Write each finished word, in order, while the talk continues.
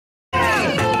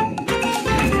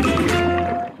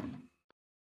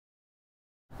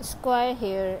Squire,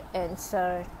 Hare, and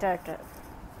Sir Turtle.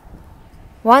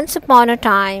 Once upon a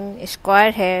time,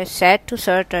 Squire Hare said to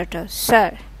Sir Turtle,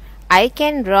 "Sir, I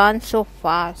can run so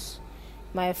fast,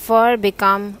 my fur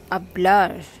become a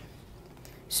blur."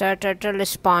 Sir Turtle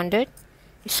responded,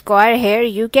 "Squire Hare,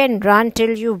 you can run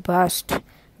till you burst,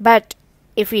 but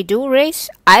if we do race,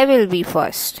 I will be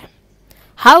first."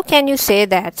 "How can you say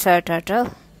that, Sir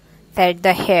Turtle?" said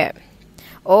the hare.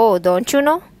 "Oh, don't you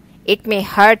know? It may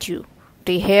hurt you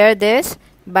to hear this,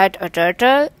 but a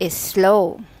turtle is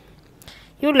slow."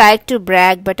 "You like to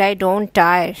brag, but I don't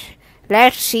tire.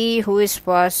 Let's see who is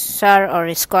first, Sir or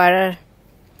Squire."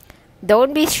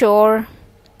 "Don't be sure,"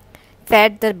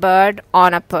 said the bird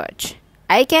on a perch.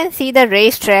 "I can see the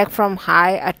racetrack from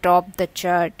high atop the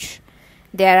church.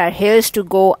 There are hills to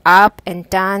go up and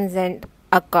turns and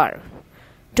a curve.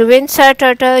 To win, Sir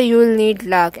Turtle, you'll need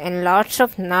luck and lots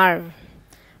of nerve."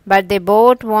 But they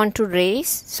both want to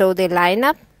race, so they line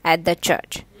up at the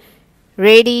church.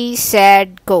 "Ready,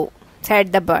 set, go,"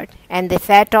 said the bird, and they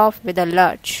set off with a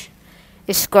lurch.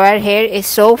 Squire Hare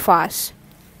is so fast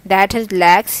that his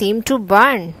legs seem to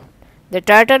burn. The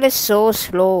turtle is so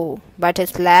slow, but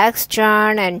his legs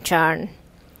churn and churn.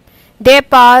 They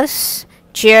pass,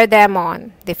 cheer them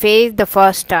on. They face the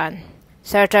first turn.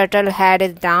 Sir Turtle head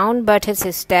is down, but his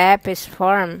step is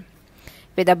firm.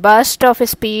 With a burst of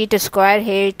speed, Squire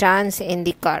Hare turns in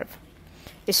the curve.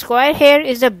 Squire Hare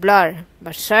is a blur,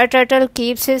 but Sir Turtle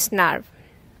keeps his nerve.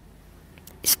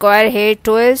 Squire Hare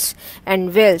twists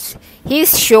and wills.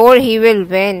 He's sure he will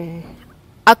win.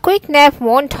 "A quick nap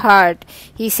won't hurt,"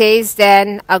 he says,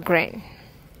 then a grin.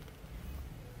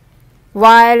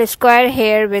 While Squire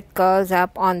Hare with curls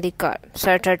up on the curve,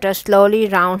 Sir Turtle slowly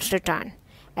rounds the turn.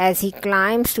 As he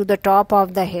climbs to the top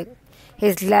of the hill,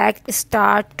 his legs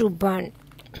start to burn.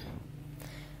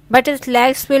 But his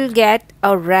legs will get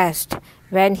a rest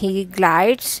when he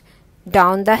glides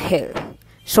down the hill,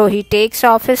 so he takes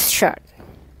off his shirt.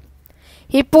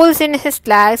 He pulls in his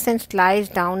legs and slides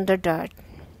down the dirt.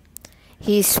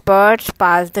 He spurts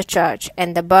past the church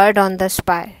and the bird on the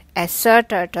spire. As Sir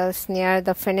Turtle's near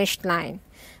the finish line,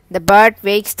 the bird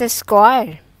wakes the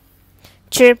squire.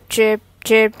 "Chirp, chirp,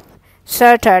 chirp,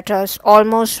 Sir Turtle's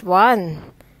almost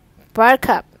won. Perk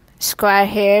up, Squire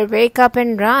Hare, wake up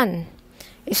and run."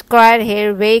 Squire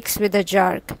Hare wakes with a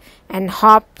jerk and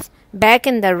hops back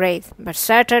in the race, but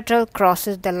Sir Turtle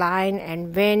crosses the line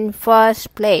and wins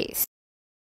first place.